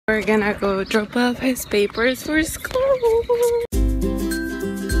We're gonna go drop off his papers for school.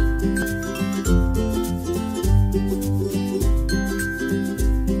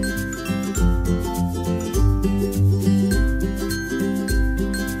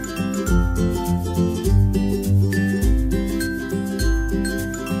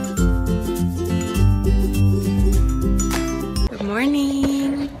 Good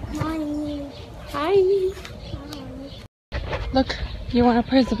morning. Morning. Hi. Look, you want to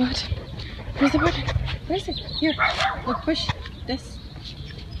press the button? Press the button. Press it. Here. Look, push this.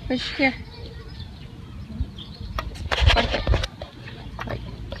 Push here. Perfect. Right.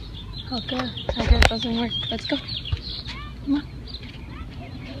 Okay. I guess it doesn't work. Let's go. Come on.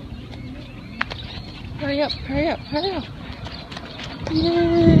 Hurry up. Hurry up. Hurry up.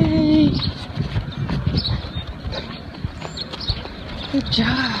 Yay. Good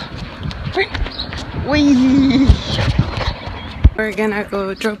job. Whee! We're gonna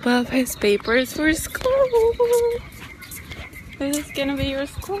go drop off his papers for school. This is gonna be your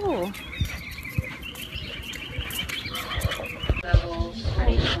school.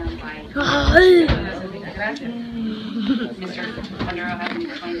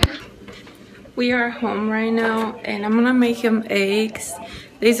 We are home right now and I'm gonna make him eggs.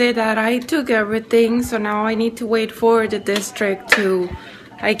 They say that I took everything, so now I need to wait for the district to,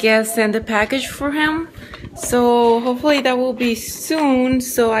 I guess, send the package for him. So hopefully that will be soon,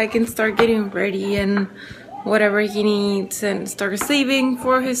 so I can start getting ready and whatever he needs and start saving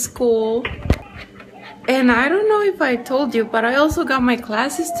for his school. And I don't know if I told you, but I also got my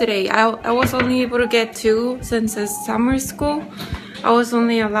classes today. I was only able to get 2 since it's summer school. I was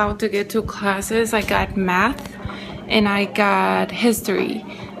only allowed to get 2 classes. I got math and I got history.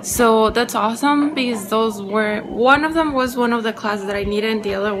 So that's awesome because those were, one of them was one of the classes that I needed and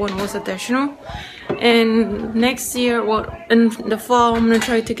the other one was additional. And next year, well, in the fall, I'm gonna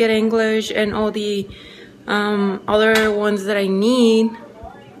try to get English and all the other ones that I need.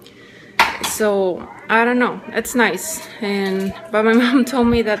 So I don't know, it's nice. But my mom told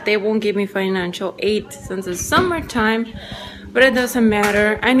me that they won't give me financial aid since it's summertime, but it doesn't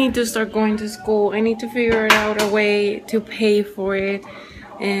matter. I need to start going to school. I need to figure out a way to pay for it.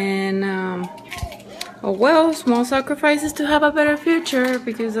 And oh well, small sacrifices to have a better future,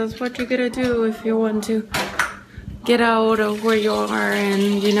 because that's what you gotta do if you want to get out of where you are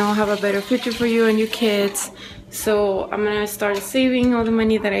and, you know, have a better future for you and your kids. So I'm gonna start saving all the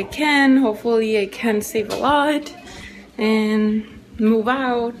money that I can. Hopefully I can save a lot and move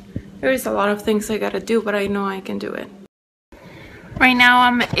out. There's a lot of things I gotta do, but I know I can do it. Right now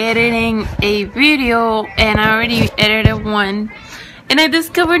I'm editing a video and I already edited one. And I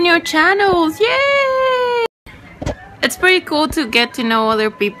discovered new channels. Yay! It's pretty cool to get to know other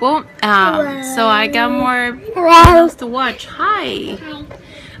people. So I got more videos to watch. Hi.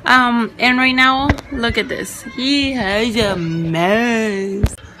 And right now, look at this. He has a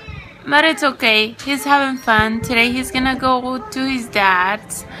mess. But it's okay. He's having fun. Today he's gonna go to his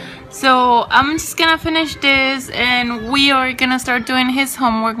dad's. So I'm just gonna finish this and we are gonna start doing his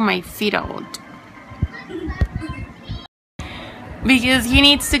homework. My feet out. Because he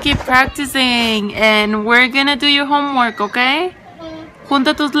needs to keep practicing and we're gonna do your homework, okay?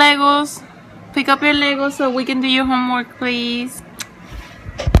 Junta tus Legos. Pick up your Legos so we can do your homework, please.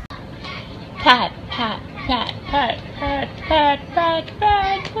 Pat, pat, pat, pat, pat, pat, pat,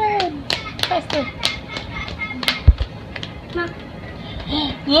 pat, pat. Faster.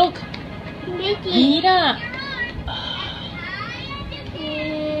 Look. Mira.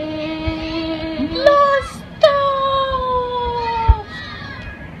 Lost.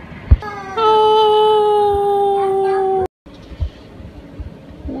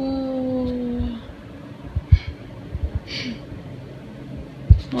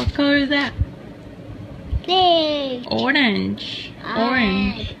 What color is that? Pink. Orange.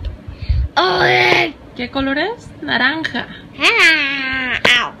 Orange. Orange. ¿Qué color es? Naranja.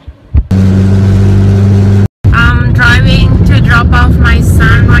 Ow. I'm driving to drop off my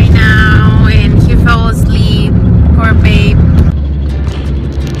son right now and he fell asleep. Poor babe.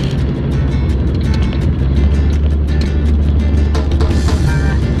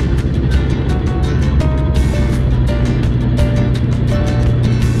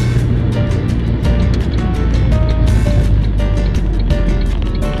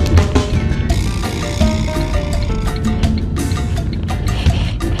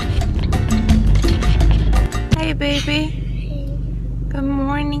 Baby, good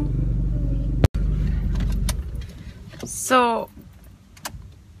morning. So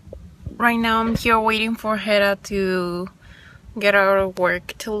right now I'm here waiting for Hera to get out of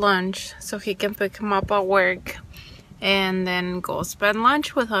work to lunch so he can pick him up at work. and then go spend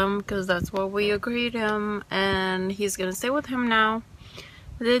lunch with him because that's what we agreed him, and he's gonna stay with him now.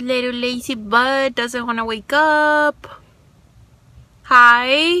 The little lazy butt doesn't want to wake up.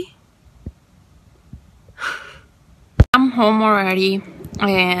 Hi. I'm home already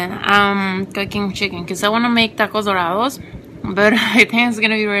and I'm cooking chicken because I want to make tacos dorados, but I think it's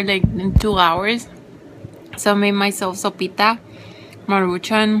gonna be ready like in 2 hours. So I made myself sopita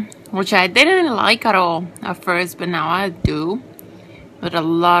maruchan, which I didn't like at all at first, but now I do, with a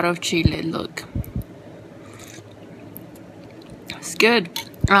lot of chile. Look, it's good.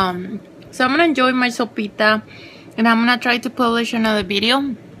 So I'm gonna enjoy my sopita, and I'm gonna try to publish another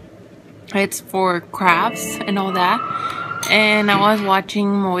video. It's for crafts and all that, and I was watching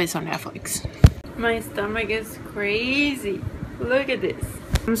movies on Netflix. My stomach is crazy. Look at this.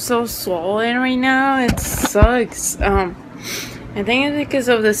 I'm so swollen right now. It sucks. I think it's because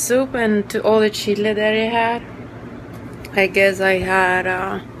of the soup and all the chile that it had. I guess I had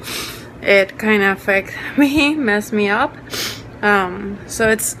it kind of affect me, messed me up. So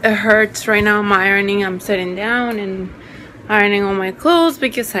it hurts right now. I'm ironing. I'm sitting down and ironing all my clothes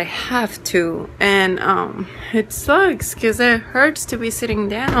because I have to, and it sucks because it hurts to be sitting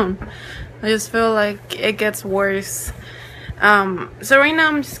down. I just feel like it gets worse. So right now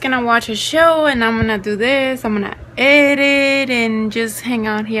I'm just gonna watch a show, and I'm gonna do this. I'm gonna edit and just hang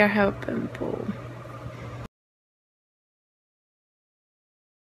out here, help and pull.